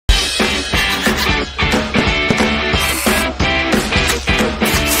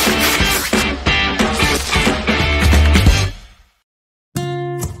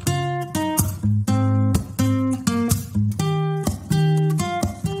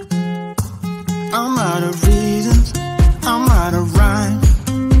out of reasons, I'm out of rhyme,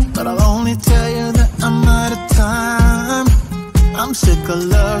 but I'll only tell you that I'm out of time. I'm sick of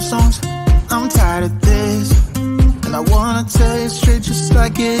love songs, I'm tired of this, and I wanna tell you straight just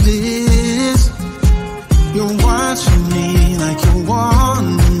like it is. You're watching me like you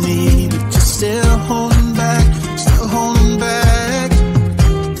want me, but you're still holding back, still holding back.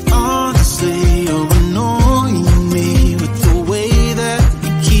 Honestly, you're annoying me with the way that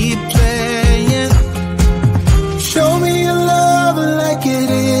you keep playing. Show me your love like it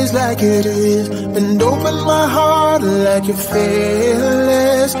is, like it is, and open my heart like you're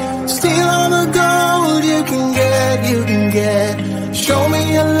fearless. Steal all the gold you can get, you can get. Show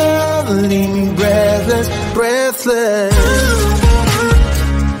me your love, leave me breathless, breathless.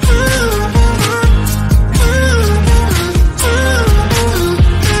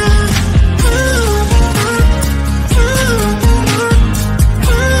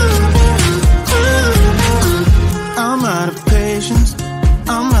 I'm out of patience,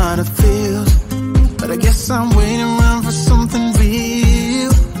 I'm out of feels, but I guess I'm waiting around for something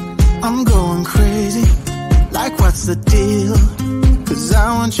real. I'm going crazy, like what's the deal? 'Cause I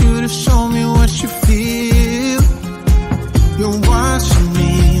want you to show me what you feel. You're watching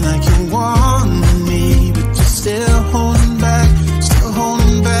me like you want me, but you're still holding back, still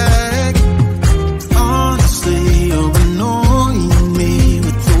holding back. Honestly, you're annoying me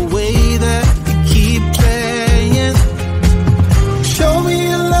with the way that you keep playing. Show me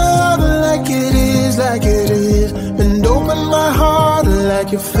your love like it is, like it is, and open my heart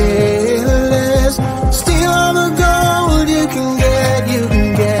like you're fearless. Steal all the gold you can get, you can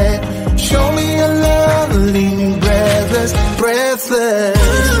get. Show me your love, leave me breathless, breathless.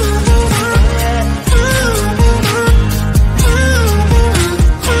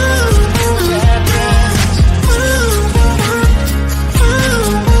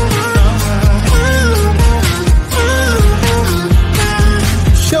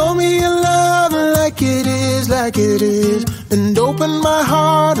 Show me your love like it is, like it is, and open my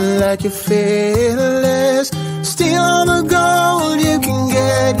heart like you're fearless. Steal all the gold you can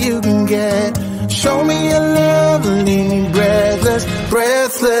get, you can get. Show me your love, leave me breathless,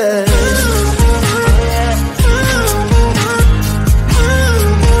 breathless.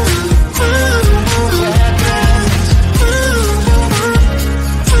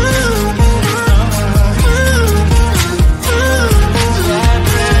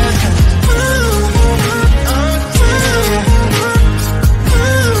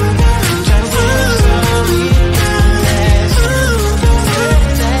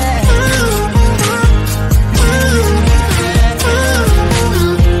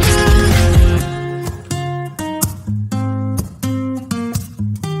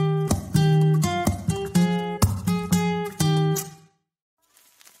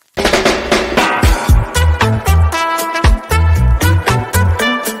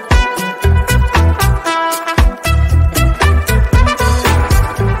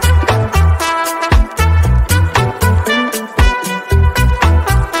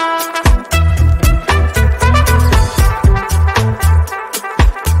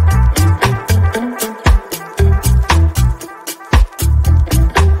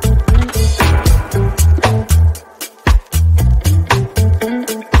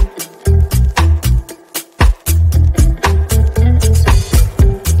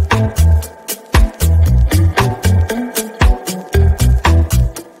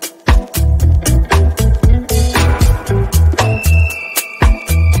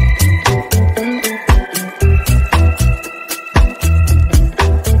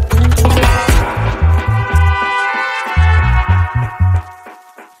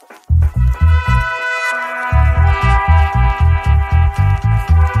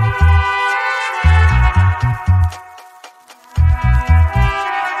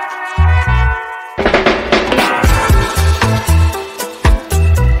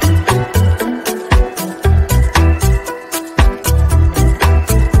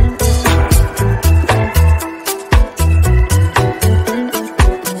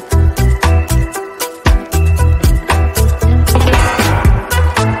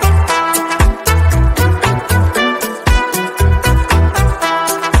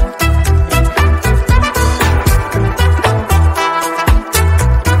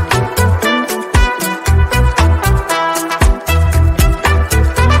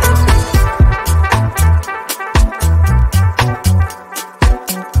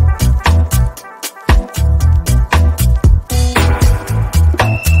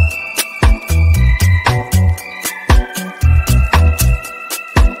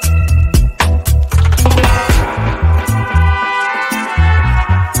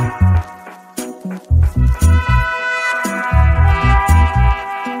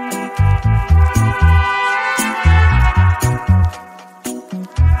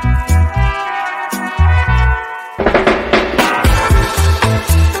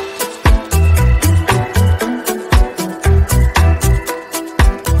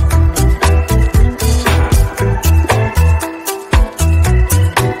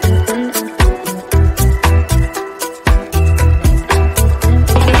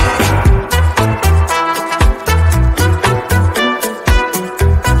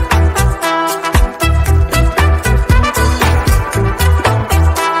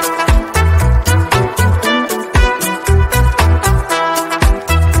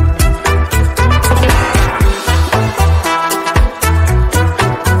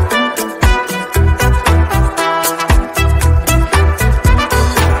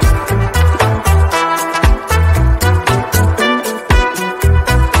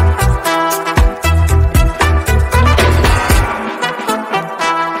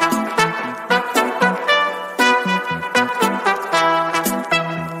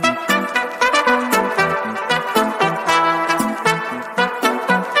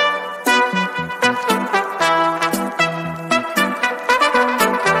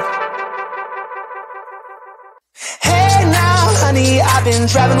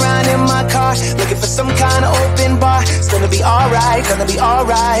 driving around in my car, looking for some kind of open bar. It's gonna be alright, gonna be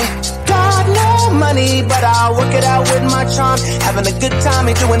alright. Got no money, but I'll work it out with my charm. Having a good time,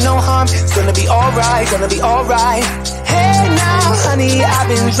 ain't doing no harm. It's gonna be alright, gonna be alright. Hey now, honey, I've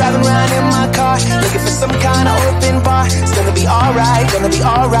been driving around in my car, looking for some kind of open bar. It's gonna be alright, gonna be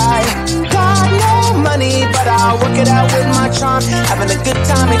alright. Got no money, but I'll work it out with my charm. Having a good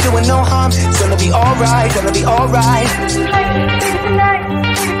time, ain't doing no harm. It's gonna be alright, gonna be alright.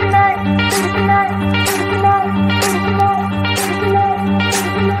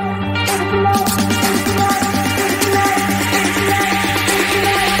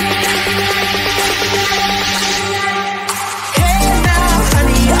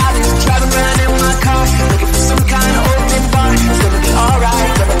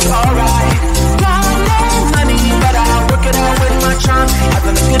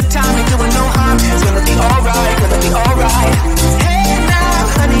 Having a good time and doing no harm. It's gonna be alright, gonna be alright. Hey now,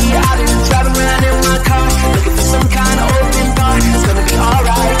 honey, I've been driving around in my car, looking for some kind of open bar. It's gonna be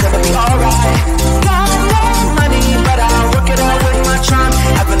alright, gonna be alright. Got no money, but I'll work it out with my charm.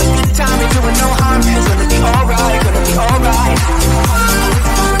 Having a good time and doing no harm. It's gonna be alright, gonna be alright.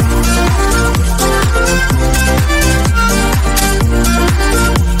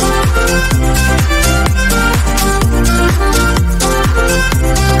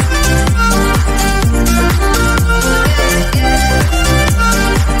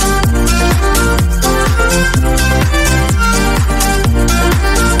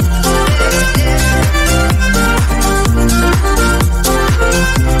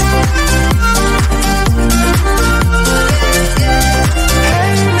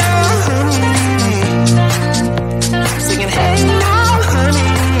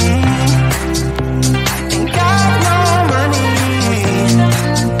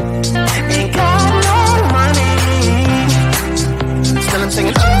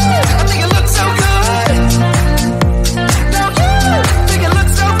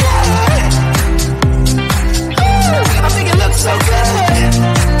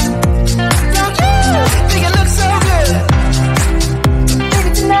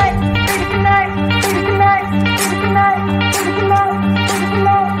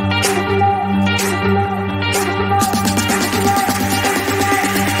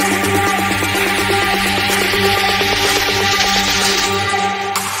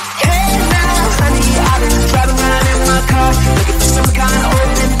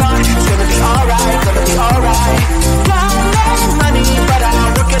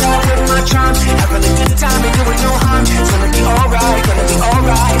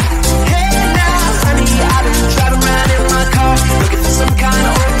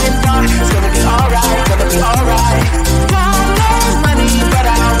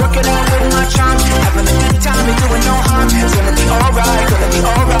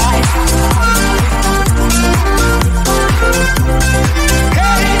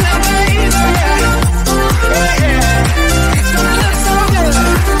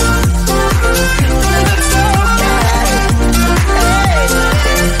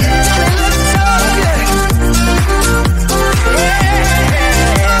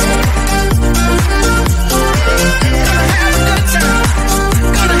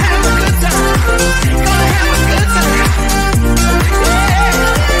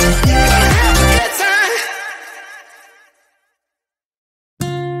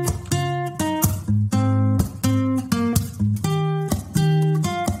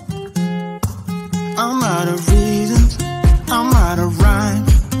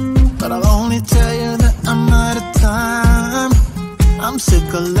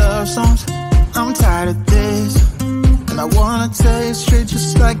 sick of love songs, I'm tired of this, and I wanna tell you straight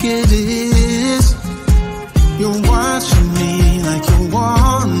just like it is. You're watching me like you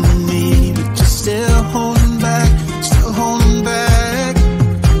want me, but you're still holding back, still holding back.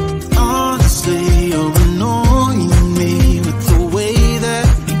 Honestly, you're annoying me with the way that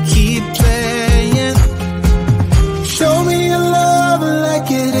you keep playing. Show me your love like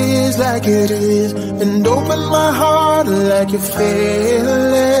it is, like it is, and open my heart like you're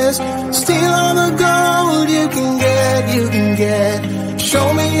fearless. Steal all the gold you can get, you can get.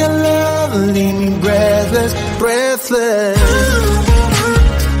 Show me your love, leave me breathless, breathless.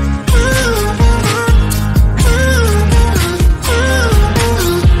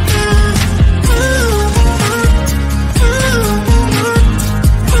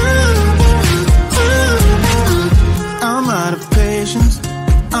 I'm out of patience,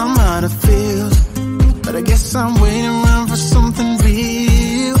 I'm out of feels, but I guess I'm waiting around for something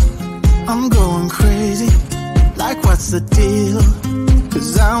real. I'm going crazy, like what's the deal?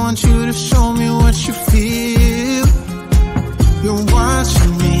 'Cause I want you to show me what you feel. You're watching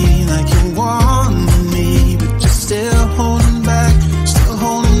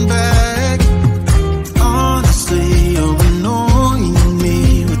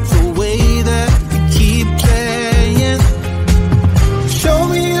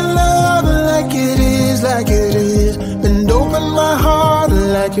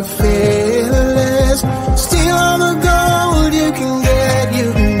you're fearless. Steal all the gold you can get,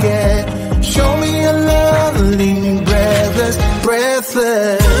 you can get. Show me your love, leave me breathless,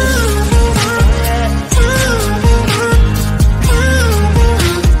 breathless.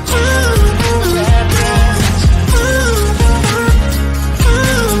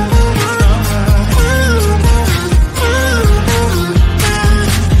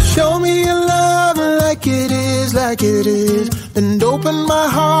 Like it is, and open my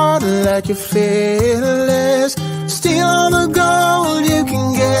heart like you're fearless. Steal all the gold you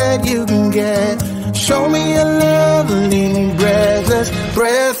can get, you can get. Show me your love, leave me breathless,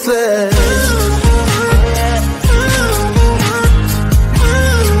 breathless.